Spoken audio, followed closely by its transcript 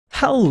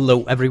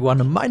Hello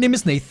everyone, my name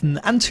is Nathan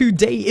and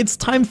today it's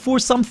time for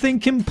something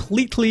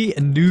completely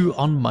new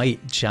on my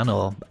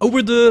channel.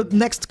 Over the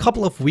next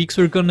couple of weeks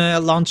we're gonna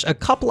launch a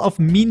couple of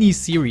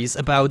mini-series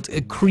about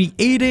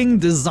creating,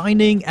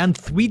 designing and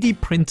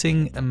 3D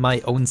printing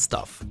my own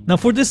stuff. Now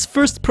for this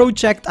first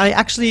project I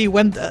actually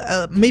went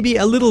maybe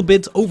a little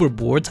bit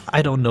overboard,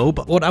 I don't know,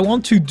 but what I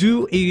want to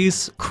do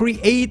is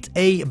create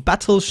a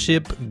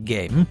battleship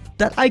game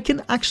that I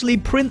can actually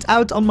print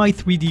out on my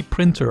 3D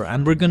printer,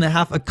 and we're gonna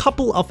have a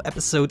couple of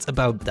episodes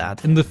about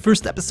that. In the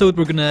first episode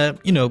we're gonna,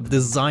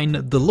 design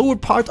the lower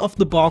part of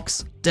the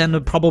box,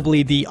 then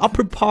probably the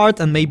upper part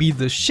and maybe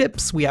the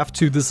ships. We have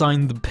to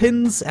design the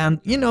pins and,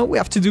 we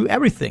have to do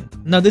everything.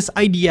 Now this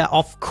idea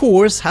of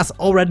course has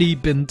already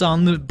been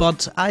done,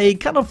 but I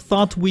kind of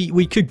thought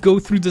we could go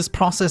through this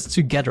process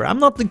together. I'm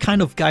not the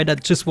kind of guy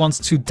that just wants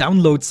to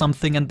download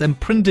something and then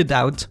print it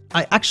out.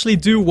 I actually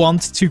do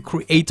want to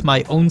create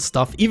my own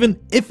stuff, even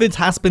if it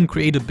has been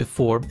created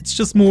before. It's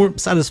just more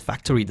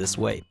satisfactory this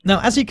way.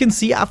 Now as you can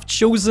see, I've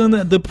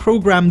chosen the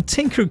program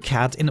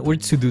TinkerCAD in order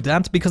to do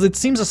that, because it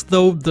seems as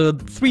though the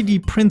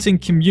 3D printing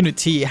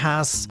community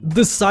has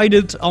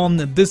decided on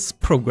this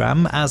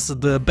program as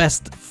the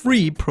best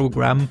free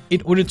program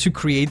in order to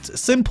create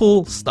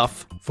simple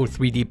stuff for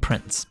 3D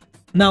prints.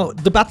 Now,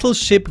 the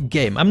battleship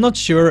game, I'm not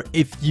sure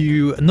if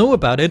you know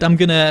about it. I'm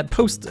gonna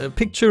post a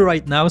picture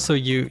right now so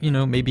you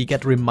maybe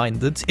get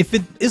reminded. If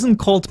it isn't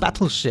called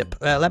battleship,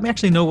 let me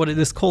actually know what it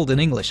is called in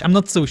English. I'm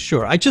not so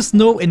sure. I just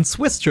know in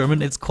Swiss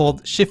German it's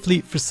called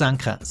Schiffli für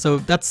Sanka. So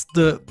that's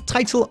the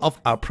title of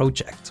our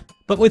project.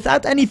 But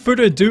without any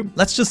further ado,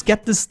 let's just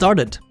get this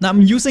started. Now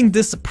I'm using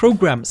this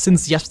program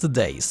since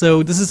yesterday,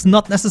 so this is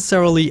not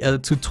necessarily a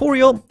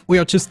tutorial. We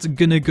are just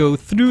gonna go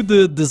through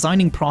the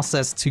designing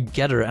process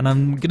together, and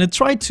I'm gonna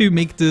try to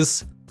make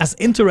this as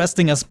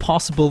interesting as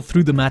possible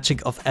through the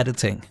magic of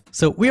editing.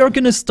 So we are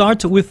gonna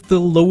start with the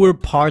lower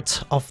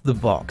part of the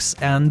box,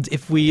 and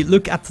if we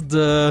look at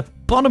the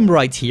bottom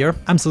right here,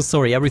 I'm so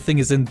sorry, everything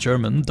is in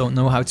German, don't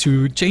know how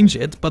to change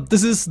it, but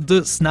this is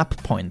the snap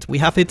point. We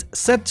have it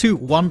set to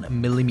 1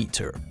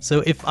 millimeter.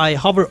 So if I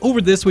hover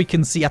over this, we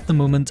can see at the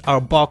moment our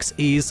box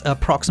is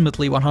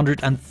approximately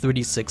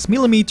 136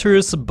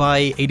 millimeters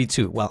by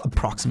 82. Well,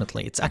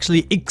 approximately, it's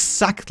actually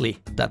exactly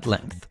that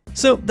length.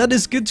 So that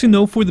is good to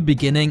know for the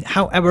beginning.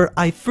 However,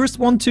 I first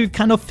want to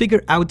kind of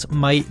figure out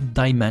my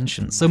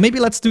dimensions. So maybe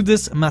let's do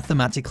this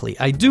mathematically.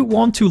 I do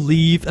want to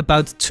leave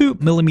about 2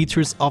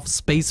 millimeters of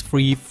space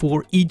free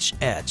for each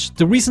edge.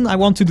 The reason I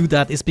want to do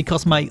that is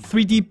because my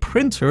 3D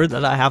printer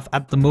that I have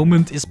at the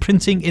moment is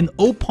printing in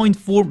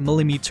 0.4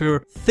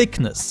 millimeter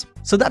thickness.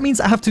 So that means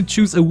I have to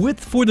choose a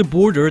width for the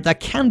border that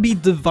can be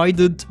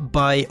divided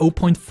by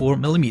 0.4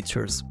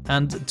 millimeters.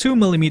 And 2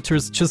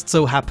 millimeters just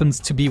so happens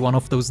to be one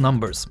of those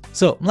numbers.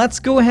 So let's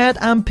go ahead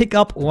and pick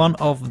up one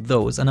of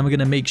those. And I'm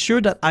gonna make sure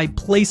that I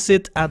place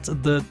it at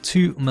the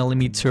 2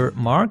 millimeter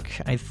mark.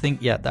 I think,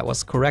 yeah, that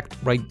was correct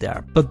right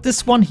there. But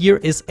this one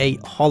here is a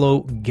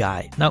hollow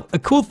guy. Now, a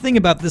cool thing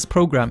about this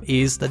program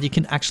is that you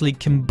can actually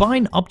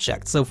combine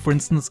objects. So for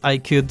instance, I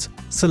could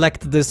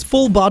select this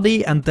full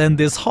body and then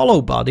this hollow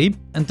body,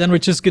 and then we're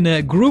just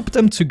gonna group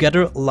them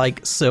together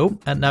like so,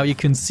 and now you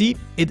can see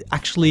it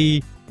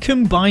actually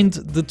combined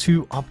the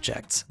two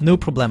objects, no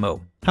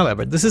problemo.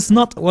 However, this is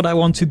not what I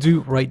want to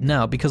do right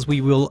now, because we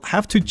will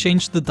have to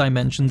change the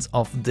dimensions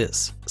of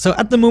this. So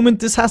at the moment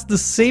this has the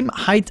same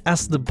height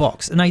as the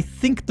box, and I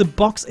think the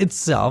box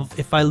itself,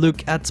 if I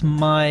look at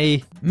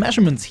my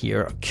measurements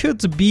here,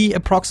 could be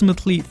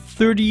approximately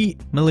 30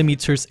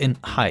 millimeters in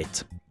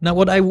height. Now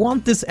what I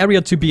want this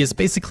area to be is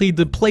basically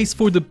the place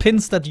for the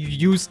pins that you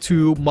use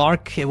to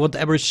mark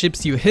whatever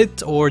ships you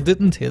hit or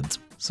didn't hit.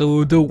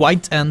 So the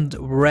white and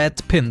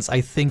red pins, I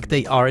think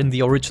they are in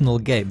the original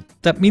game.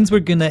 That means we're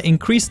gonna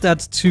increase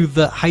that to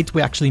the height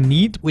we actually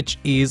need, which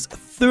is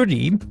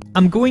 30.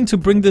 I'm going to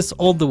bring this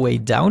all the way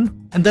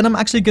down, and then I'm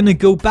actually gonna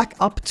go back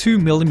up 2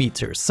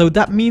 millimeters. So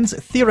that means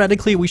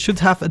theoretically we should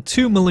have a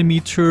 2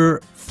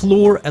 millimeter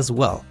floor as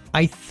well.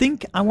 I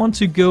think I want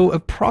to go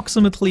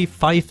approximately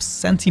 5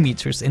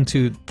 centimeters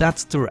into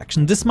that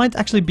direction. This might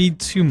actually be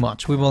too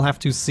much, we will have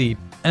to see.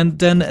 And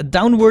then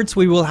downwards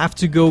we will have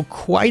to go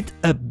quite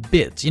a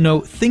bit.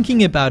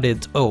 Thinking about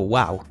it, oh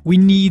wow, we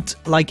need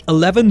like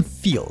 11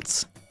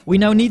 fields. We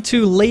now need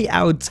to lay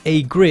out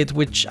a grid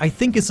which I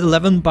think is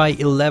 11 by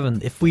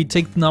 11. If we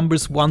take the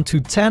numbers 1 to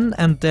 10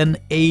 and then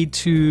A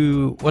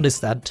to, what is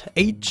that,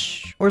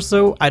 H or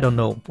so? I don't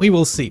know, we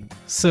will see.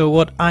 So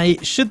what I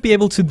should be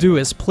able to do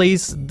is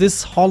place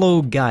this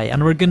hollow guy,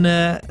 and we're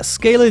gonna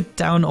scale it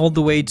down all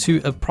the way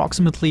to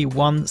approximately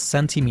 1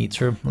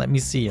 centimeter. Let me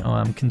see, oh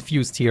I'm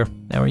confused here.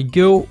 There we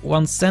go,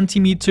 1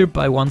 centimeter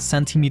by 1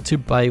 centimeter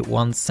by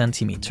 1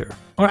 centimeter.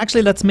 Or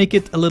actually, let's make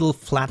it a little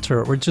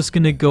flatter. We're just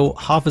gonna go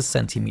half a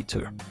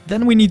centimeter.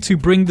 Then we need to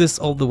bring this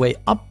all the way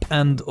up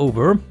and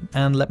over.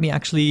 And let me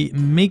actually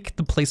make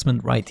the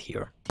placement right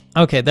here.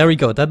 Okay, there we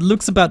go. That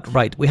looks about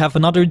right. We have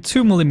another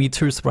 2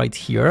 millimeters right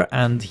here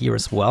and here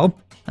as well.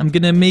 I'm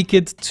gonna make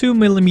it 2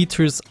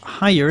 millimeters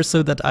higher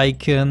so that I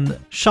can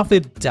shove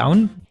it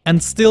down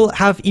and still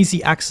have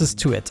easy access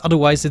to it.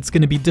 Otherwise, it's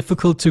going to be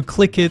difficult to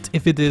click it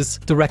if it is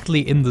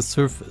directly in the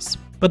surface.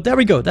 But there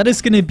we go, that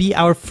is going to be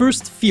our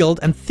first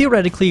field, and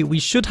theoretically we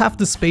should have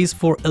the space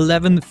for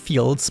 11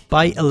 fields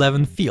by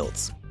 11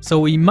 fields. So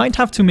we might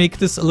have to make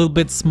this a little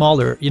bit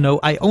smaller. You know,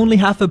 I only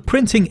have a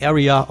printing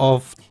area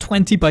of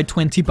 20 by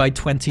 20 by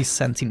 20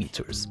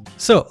 centimeters.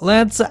 So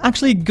let's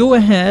actually go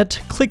ahead,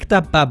 click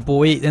that bad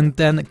boy, and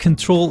then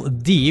Control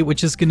D,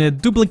 which is gonna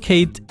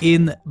duplicate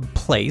in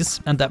place.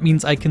 And that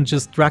means I can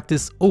just drag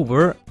this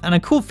over. And a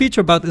cool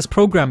feature about this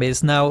program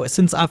is now,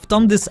 since I've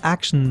done this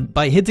action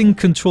by hitting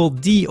Control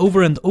D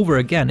over and over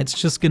again, it's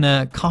just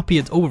gonna copy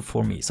it over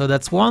for me. So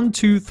that's 1,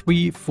 2,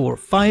 3, 4,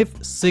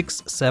 5,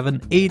 6,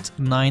 7, 8,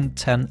 9,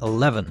 10,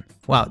 11.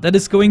 Wow, that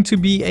is going to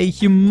be a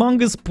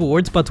humongous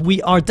board, but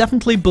we are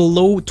definitely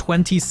below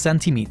 20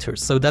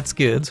 centimeters, so that's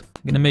good.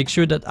 I'm gonna make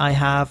sure that I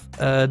have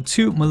a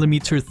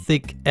 2mm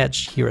thick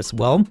edge here as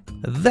well.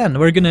 Then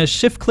we're gonna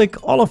shift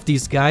click all of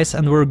these guys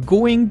and we're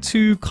going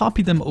to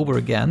copy them over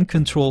again,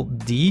 Control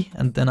D,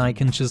 and then I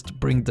can just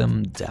bring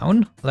them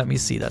down. Let me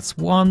see, that's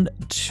 1,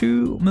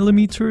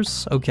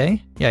 2mm.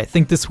 Okay, yeah, I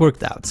think this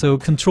worked out. So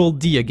Control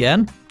D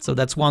again. So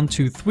that's 1,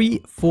 2,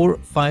 3, 4,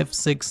 5,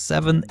 6,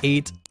 7,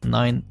 8,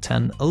 9,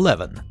 10,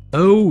 11.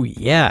 Oh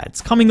yeah,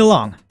 it's coming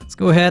along. Let's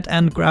go ahead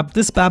and grab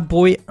this bad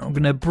boy. I'm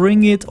gonna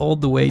bring it all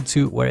the way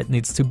to where it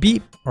needs to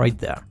be, right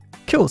there.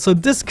 Cool, so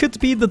this could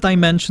be the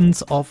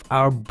dimensions of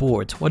our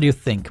board. What do you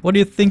think? What do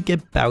you think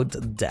about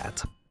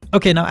that?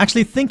 Okay, now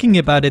actually thinking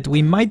about it,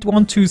 we might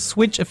want to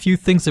switch a few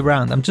things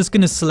around. I'm just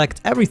gonna select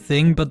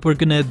everything, but we're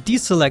gonna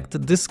deselect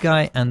this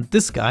guy and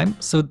this guy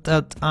so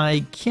that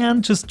I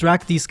can just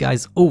drag these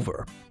guys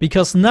over.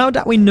 Because now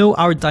that we know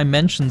our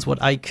dimensions,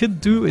 what I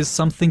could do is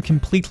something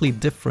completely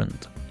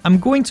different. I'm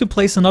going to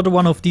place another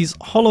one of these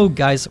hollow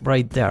guys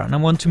right there, and I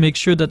want to make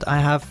sure that I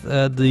have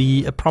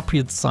the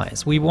appropriate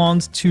size. We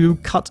want to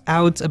cut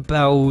out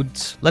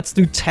about, let's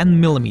do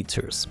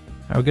 10mm.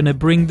 We're gonna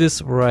bring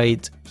this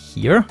right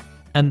here.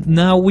 And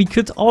now we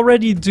could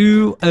already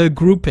do a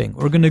grouping.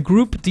 We're gonna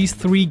group these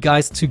three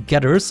guys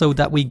together so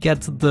that we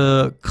get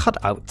the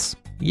cutouts.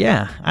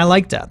 Yeah, I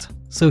like that.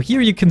 So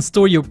here you can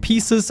store your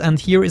pieces, and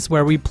here is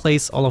where we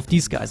place all of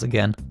these guys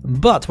again.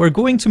 But we're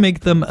going to make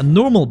them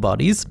normal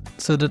bodies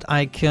so that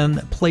I can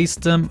place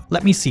them.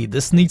 Let me see,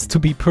 this needs to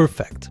be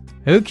perfect.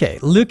 Okay,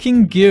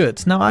 looking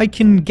good. Now I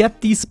can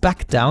get these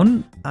back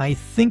down. I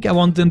think I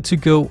want them to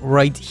go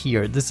right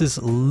here. This is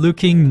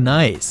looking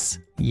nice.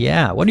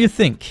 Yeah, what do you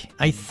think?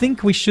 I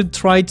think we should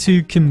try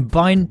to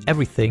combine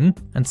everything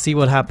and see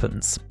what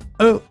happens.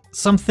 Oh,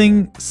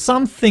 something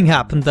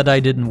happened that I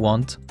didn't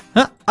want.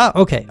 Huh? Ah,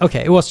 okay,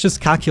 it was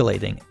just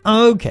calculating.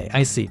 Okay,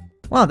 I see.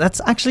 Wow, that's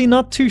actually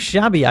not too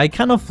shabby. I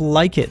kind of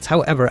like it.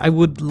 However, I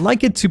would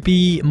like it to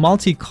be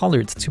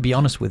multicolored, to be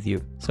honest with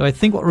you. So I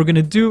think what we're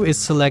gonna do is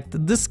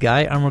select this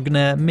guy and we're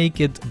gonna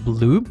make it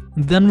blue.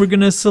 Then we're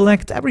gonna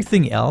select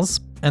everything else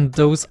and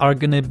those are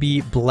gonna be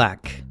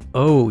black.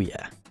 Oh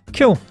yeah.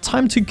 Cool,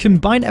 time to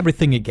combine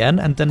everything again,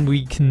 and then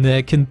we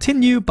can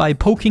continue by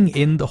poking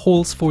in the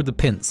holes for the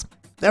pins.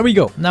 There we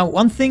go. Now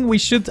one thing we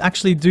should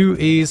actually do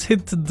is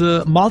hit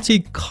the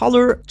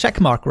multicolor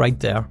check mark right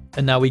there.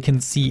 And now we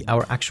can see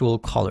our actual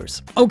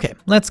colors. Okay,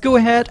 let's go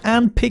ahead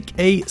and pick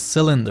a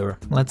cylinder.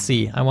 Let's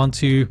see, I want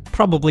to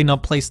probably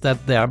not place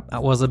that there.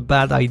 That was a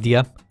bad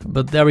idea.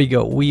 But there we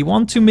go. We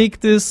want to make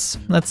this,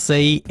 let's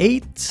say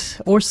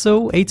 8 or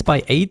so, 8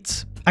 by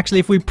 8. Actually,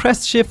 if we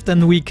press shift,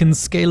 then we can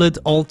scale it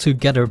all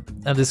together.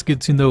 That is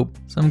good to know.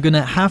 So I'm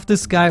gonna have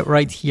this guy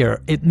right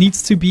here. It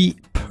needs to be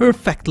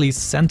perfectly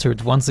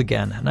centered once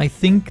again. And I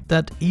think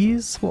that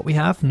is what we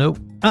have. No.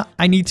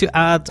 I need to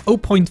add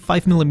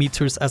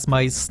 0.5mm as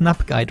my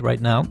snap guide right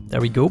now.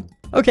 There we go.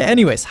 Okay,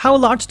 anyways, how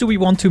large do we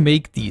want to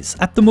make these?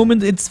 At the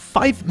moment, it's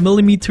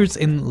 5mm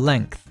in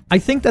length. I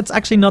think that's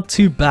actually not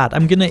too bad.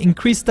 I'm gonna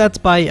increase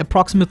that by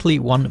approximately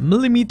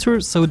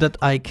 1mm so that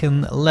I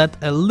can let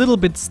a little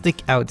bit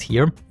stick out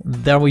here.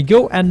 There we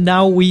go. And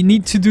now we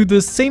need to do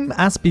the same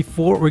as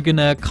before. We're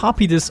gonna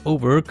copy this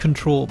over,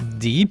 Control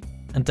D.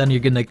 And then you're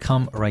gonna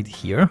come right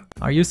here.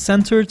 Are you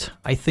centered?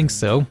 I think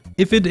so.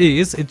 If it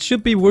is, it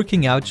should be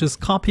working out, just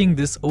copying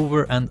this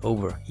over and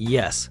over.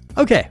 Yes.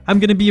 Okay, I'm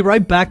gonna be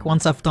right back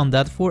once I've done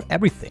that for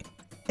everything.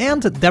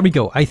 And there we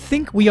go. I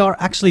think we are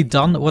actually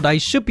done. What I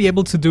should be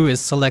able to do is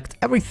select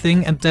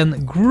everything and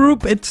then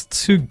group it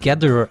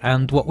together.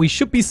 And what we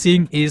should be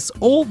seeing is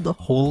all the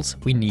holes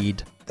we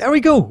need. There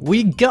we go.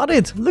 We got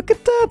it. Look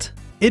at that.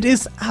 It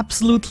is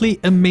absolutely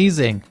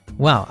amazing.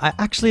 Wow, I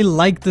actually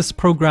like this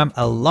program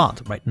a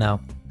lot right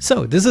now.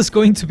 So this is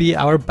going to be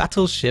our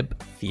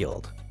battleship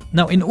field.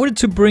 Now, in order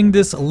to bring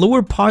this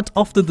lower part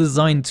of the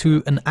design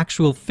to an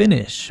actual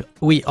finish,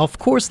 we of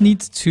course need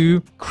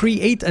to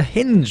create a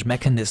hinge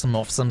mechanism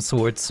of some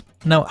sorts.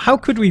 Now, how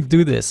could we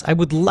do this? I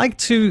would like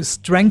to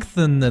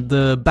strengthen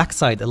the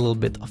backside a little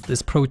bit of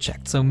this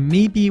project. So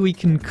maybe we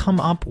can come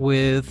up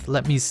with,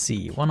 let me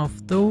see, one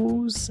of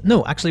those.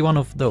 No, actually one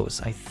of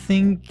those. I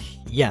think,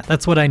 yeah,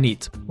 that's what I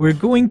need. We're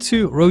going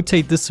to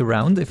rotate this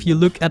around. If you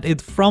look at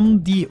it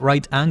from the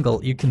right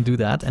angle, you can do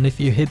that. And if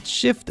you hit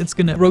shift, it's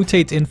gonna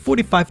rotate in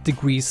 45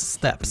 degrees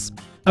steps.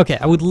 Okay,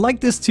 I would like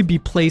this to be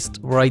placed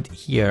right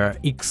here,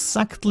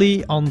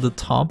 exactly on the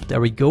top,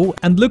 there we go.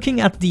 And looking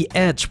at the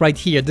edge right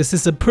here, this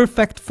is a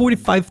perfect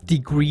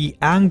 45-degree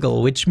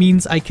angle, which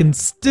means I can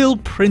still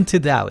print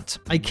it out.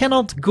 I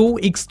cannot go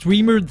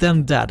extremer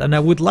than that, and I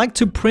would like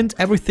to print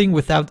everything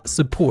without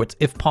support,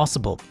 if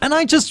possible. And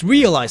I just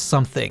realized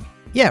something.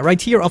 Yeah,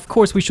 right here, of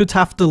course, we should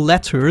have the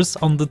letters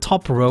on the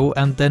top row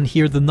and then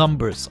here the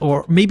numbers.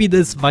 Or maybe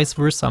this vice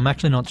versa, I'm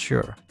actually not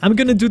sure. I'm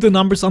gonna do the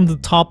numbers on the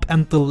top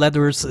and the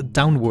letters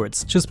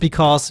downwards, just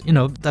because, you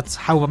know, that's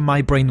how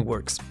my brain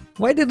works.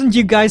 Why didn't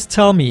you guys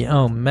tell me?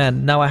 Oh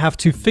man, now I have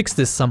to fix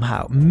this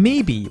somehow.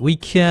 Maybe we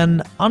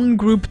can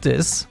ungroup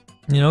this.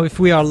 You know, if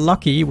we are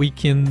lucky, we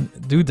can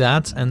do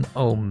that, and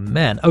oh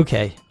man,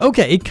 okay,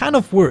 it kind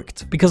of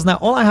worked, because now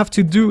all I have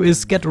to do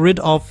is get rid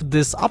of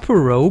this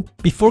upper row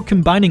before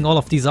combining all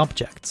of these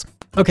objects.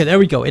 Okay, there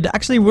we go, it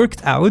actually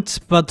worked out,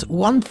 but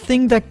one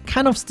thing that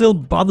kind of still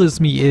bothers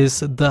me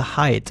is the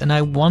height, and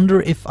I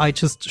wonder if I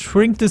just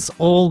shrink this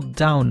all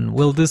down,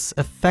 will this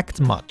affect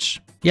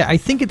much? Yeah, I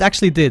think it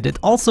actually did. It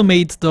also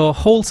made the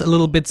holes a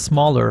little bit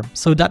smaller,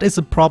 so that is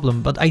a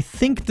problem, but I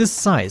think this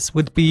size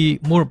would be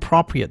more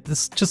appropriate.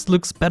 This just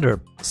looks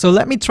better. So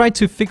let me try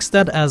to fix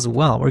that as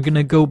well. We're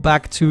gonna go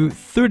back to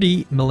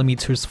 30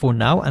 millimeters for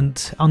now and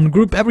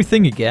ungroup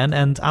everything again,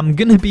 and I'm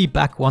gonna be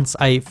back once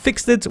I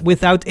fixed it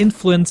without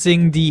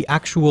influencing the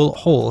actual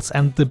holes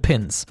and the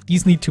pins.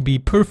 These need to be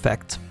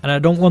perfect, and I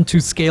don't want to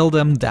scale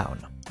them down.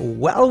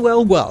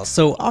 Well,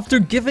 so after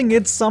giving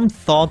it some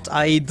thought,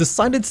 I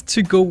decided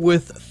to go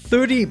with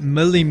 30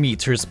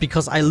 millimeters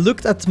because I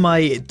looked at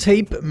my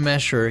tape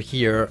measure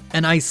here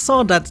and I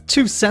saw that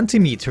 2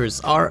 centimeters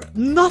are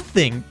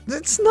nothing.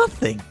 It's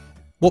nothing.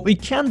 What we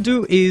can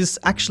do is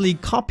actually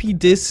copy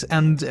this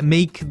and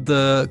make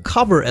the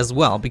cover as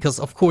well, because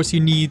of course you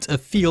need a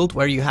field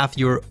where you have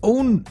your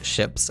own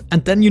ships,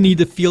 and then you need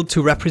a field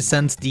to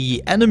represent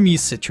the enemy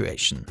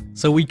situation.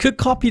 So we could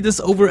copy this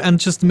over and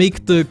just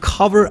make the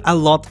cover a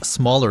lot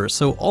smaller.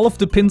 So all of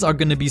the pins are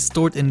going to be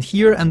stored in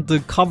here and the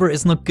cover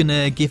is not going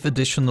to give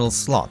additional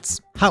slots.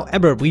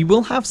 However, we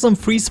will have some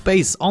free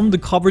space on the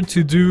cover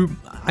to do,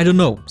 I don't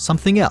know,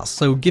 something else,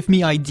 so give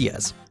me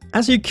ideas.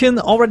 As you can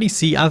already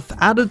see, I've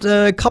added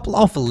a couple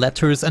of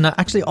letters and I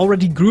actually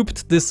already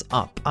grouped this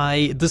up.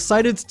 I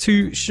decided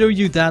to show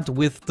you that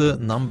with the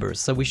numbers,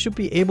 so we should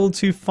be able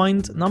to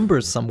find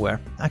numbers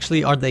somewhere.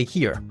 Actually, are they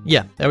here?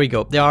 Yeah, there we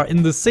go. They are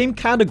in the same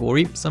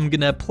category, so I'm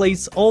gonna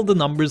place all the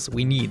numbers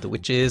we need,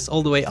 which is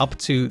all the way up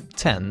to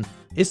 10.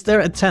 Is there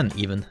a 10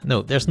 even?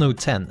 No, there's no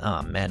 10.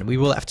 Ah man, we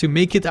will have to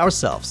make it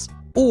ourselves.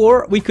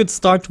 Or we could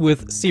start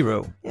with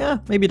 0. Yeah,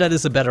 maybe that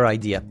is a better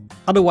idea.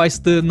 Otherwise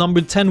the number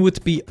 10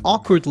 would be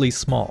awkwardly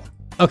small.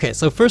 Okay,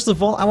 so first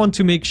of all I want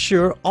to make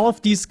sure all of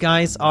these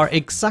guys are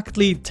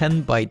exactly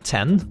 10 by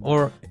 10,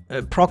 or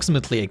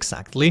approximately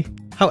exactly.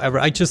 However,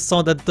 I just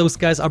saw that those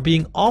guys are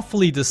being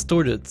awfully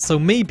distorted, so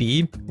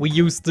maybe we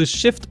use the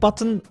shift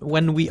button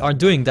when we are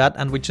doing that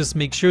and we just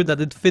make sure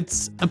that it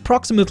fits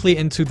approximately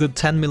into the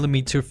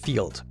 10mm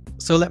field.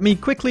 So let me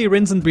quickly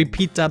rinse and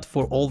repeat that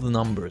for all the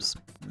numbers.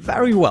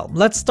 Very well,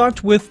 let's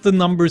start with the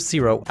number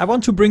 0. I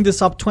want to bring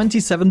this up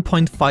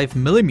 27.5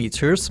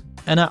 millimeters,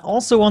 and I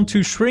also want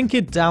to shrink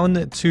it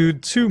down to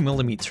 2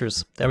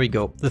 millimeters. There we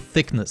go, the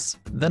thickness.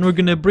 Then we're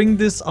gonna bring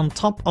this on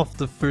top of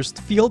the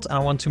first field, and I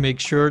want to make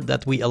sure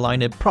that we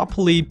align it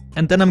properly.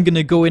 And then I'm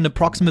gonna go in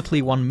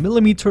approximately 1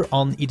 millimeter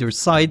on either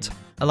side,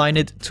 align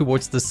it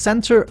towards the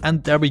center,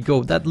 and there we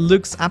go. That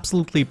looks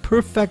absolutely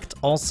perfect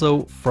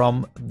also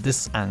from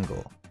this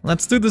angle.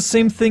 Let's do the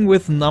same thing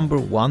with number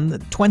 1,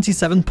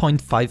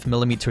 27.5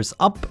 millimeters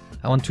up.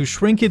 I want to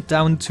shrink it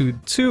down to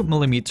 2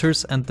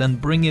 millimeters and then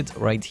bring it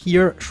right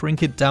here,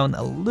 shrink it down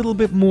a little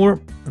bit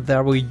more.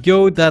 There we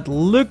go, that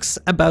looks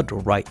about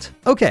right.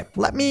 Okay,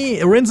 let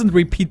me rinse and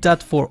repeat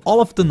that for all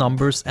of the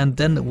numbers and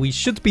then we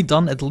should be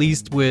done at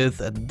least with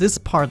this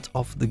part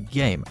of the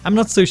game. I'm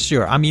not so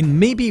sure, I mean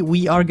maybe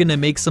we are gonna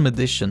make some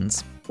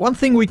additions. One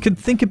thing we could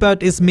think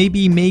about is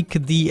maybe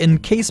make the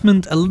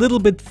encasement a little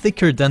bit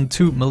thicker than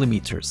 2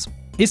 millimeters.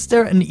 Is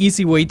there an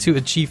easy way to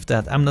achieve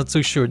that? I'm not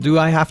so sure. Do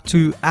I have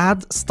to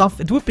add stuff?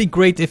 It would be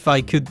great if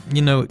I could,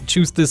 you know,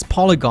 choose this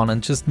polygon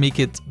and just make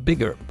it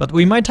bigger. But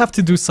we might have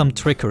to do some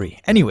trickery.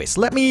 Anyways,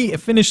 let me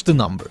finish the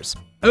numbers.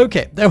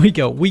 Okay, there we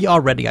go. We are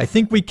ready. I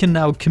think we can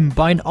now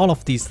combine all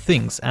of these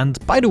things.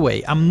 And by the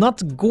way, I'm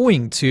not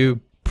going to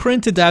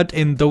print it out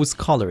in those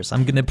colors.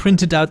 I'm gonna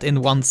print it out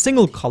in one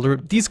single color.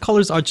 These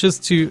colors are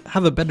just to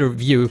have a better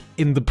view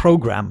in the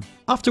program.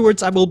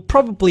 Afterwards, I will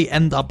probably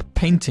end up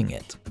painting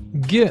it.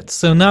 Good,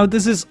 so now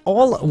this is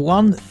all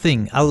one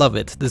thing. I love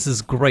it. This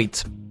is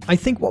great. I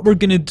think what we're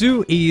gonna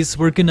do is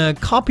we're gonna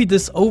copy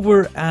this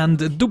over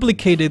and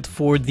duplicate it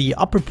for the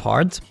upper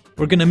part.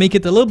 We're gonna make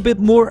it a little bit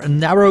more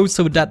narrow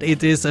so that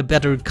it is a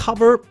better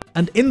cover.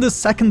 And in the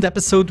second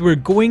episode, we're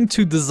going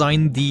to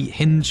design the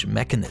hinge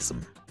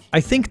mechanism. I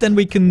think then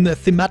we can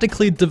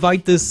thematically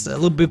divide this a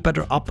little bit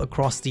better up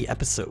across the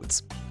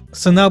episodes.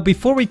 So now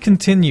before we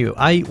continue,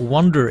 I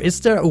wonder, is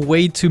there a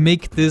way to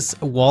make this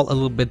wall a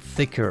little bit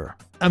thicker?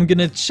 I'm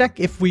gonna check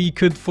if we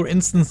could, for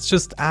instance,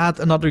 just add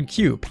another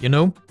cube, you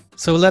know?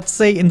 So let's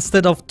say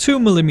instead of 2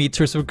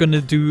 millimeters, we're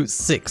gonna do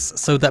 6.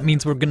 So that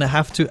means we're gonna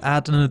have to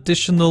add an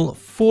additional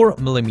 4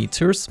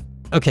 millimeters.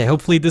 Okay,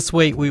 hopefully this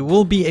way we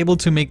will be able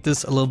to make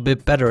this a little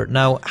bit better.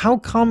 Now, how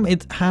come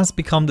it has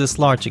become this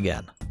large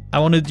again? I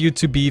wanted you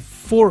to be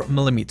 4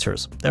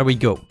 millimeters. There we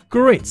go.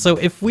 Great, so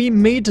if we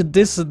made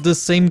this the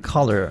same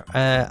color,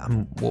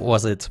 what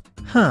was it?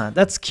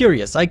 That's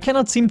curious. I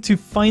cannot seem to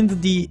find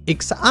the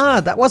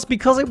that was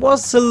because it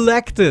was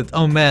selected.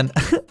 Oh man,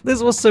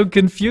 this was so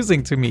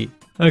confusing to me.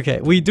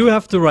 Okay, we do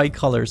have the right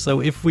color,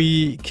 so if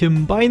we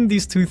combine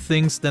these two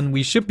things, then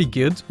we should be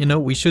good. You know,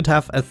 we should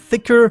have a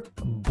thicker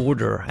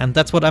border, and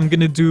that's what I'm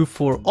gonna do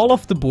for all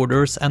of the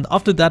borders, and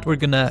after that we're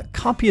gonna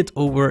copy it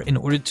over in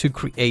order to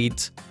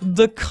create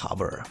the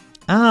cover.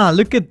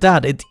 Look at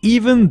that, it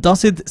even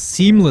does it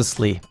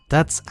seamlessly.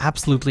 That's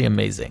absolutely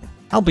amazing.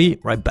 I'll be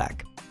right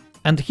back.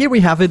 And here we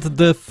have it,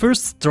 the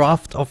first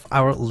draft of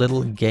our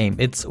little game.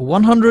 It's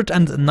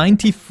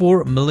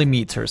 194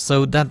 millimeters,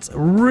 so that's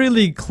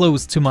really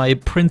close to my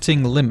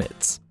printing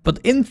limits. But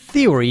in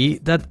theory,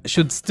 that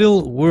should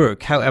still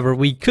work. However,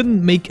 we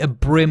couldn't make a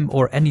brim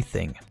or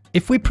anything.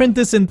 If we print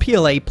this in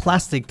PLA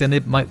plastic, then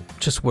it might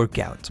just work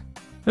out.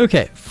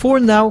 Okay, for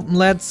now,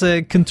 let's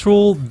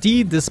Control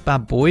D this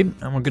bad boy,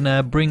 and we're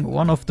gonna bring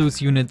one of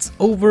those units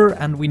over,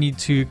 and we need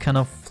to kind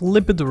of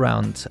flip it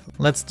around.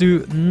 Let's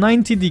do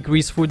 90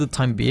 degrees for the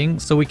time being,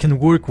 so we can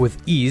work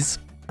with ease.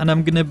 And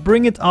I'm gonna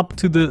bring it up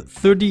to the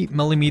 30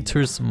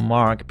 millimeters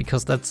mark,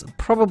 because that's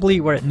probably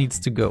where it needs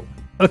to go.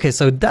 Okay,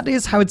 so that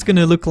is how it's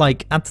gonna look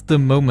like at the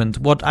moment.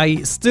 What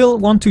I still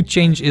want to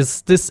change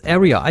is this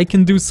area. I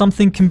can do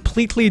something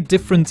completely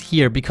different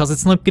here because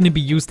it's not gonna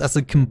be used as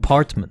a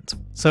compartment.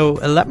 So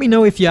let me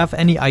know if you have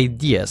any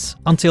ideas.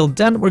 Until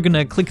then, we're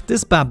gonna click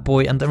this bad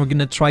boy and then we're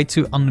gonna try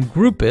to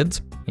ungroup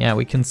it. Yeah,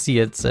 we can see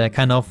it's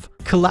kind of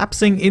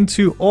collapsing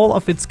into all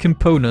of its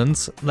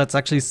components. Let's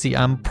actually see.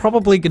 I'm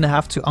probably gonna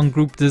have to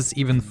ungroup this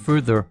even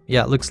further.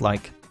 Yeah, it looks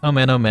like. Oh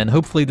man,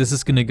 hopefully this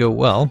is gonna go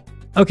well.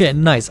 Okay,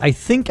 nice. I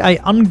think I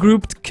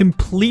ungrouped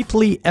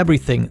completely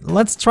everything.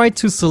 Let's try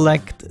to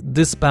select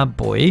this bad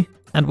boy.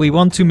 And we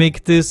want to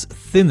make this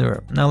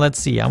thinner. Now let's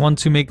see. I want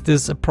to make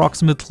this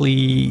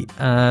approximately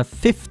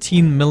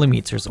 15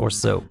 millimeters or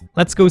so.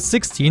 Let's go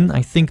 16.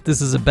 I think this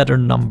is a better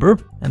number.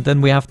 And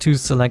then we have to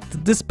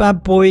select this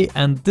bad boy.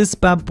 And this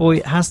bad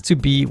boy has to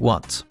be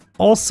what?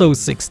 Also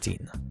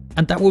 16.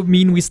 And that would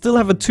mean we still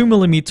have a 2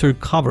 millimeter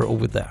cover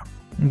over there.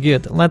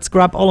 Good. Let's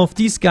grab all of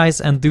these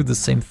guys and do the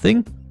same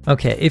thing.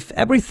 Okay, if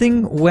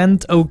everything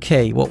went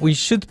okay, what we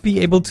should be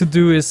able to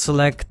do is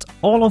select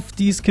all of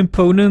these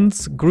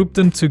components, group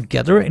them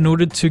together in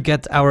order to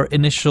get our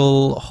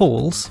initial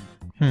holes.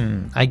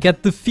 I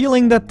get the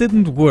feeling that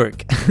didn't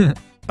work.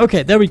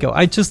 Okay, there we go.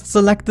 I just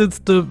selected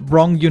the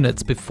wrong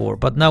units before,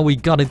 but now we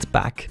got it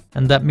back.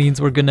 And that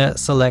means we're gonna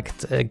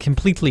select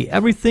completely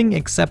everything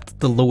except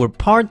the lower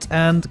part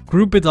and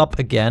group it up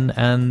again,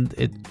 and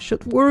it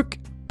should work,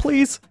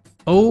 please.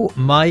 Oh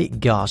my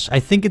gosh,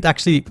 I think it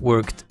actually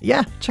worked.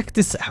 Yeah, check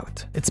this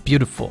out. It's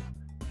beautiful.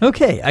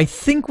 Okay, I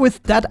think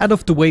with that out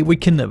of the way, we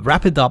can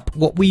wrap it up.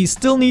 What we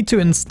still need to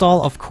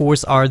install, of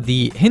course, are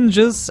the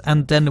hinges,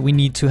 and then we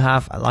need to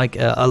have like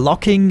a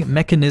locking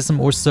mechanism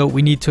or so.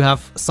 We need to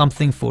have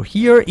something for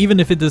here,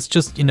 even if it is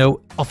just, you know,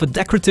 of a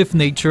decorative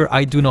nature.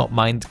 I do not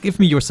mind. Give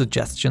me your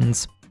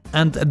suggestions.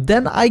 And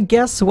then I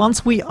guess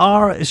once we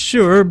are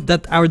sure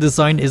that our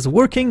design is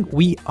working,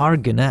 we are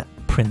gonna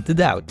print it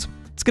out.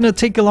 It's gonna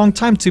take a long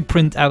time to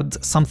print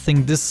out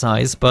something this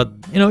size, but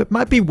you know, it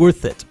might be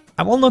worth it.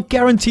 I will not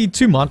guarantee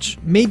too much.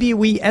 Maybe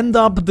we end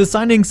up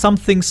designing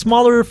something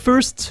smaller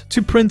first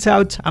to print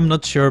out, I'm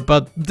not sure,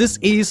 but this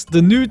is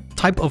the new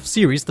type of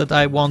series that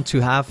I want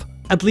to have,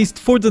 at least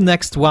for the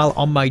next while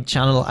on my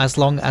channel. As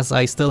long as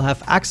I still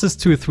have access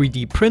to a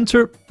 3D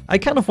printer, I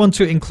kind of want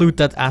to include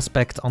that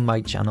aspect on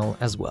my channel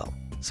as well.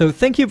 So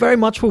thank you very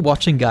much for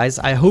watching, guys.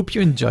 I hope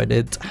you enjoyed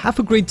it. Have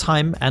a great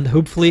time, and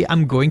hopefully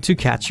I'm going to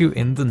catch you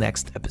in the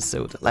next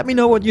episode. Let me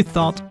know what you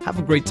thought. Have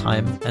a great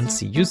time and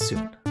see you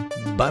soon.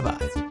 Bye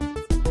bye.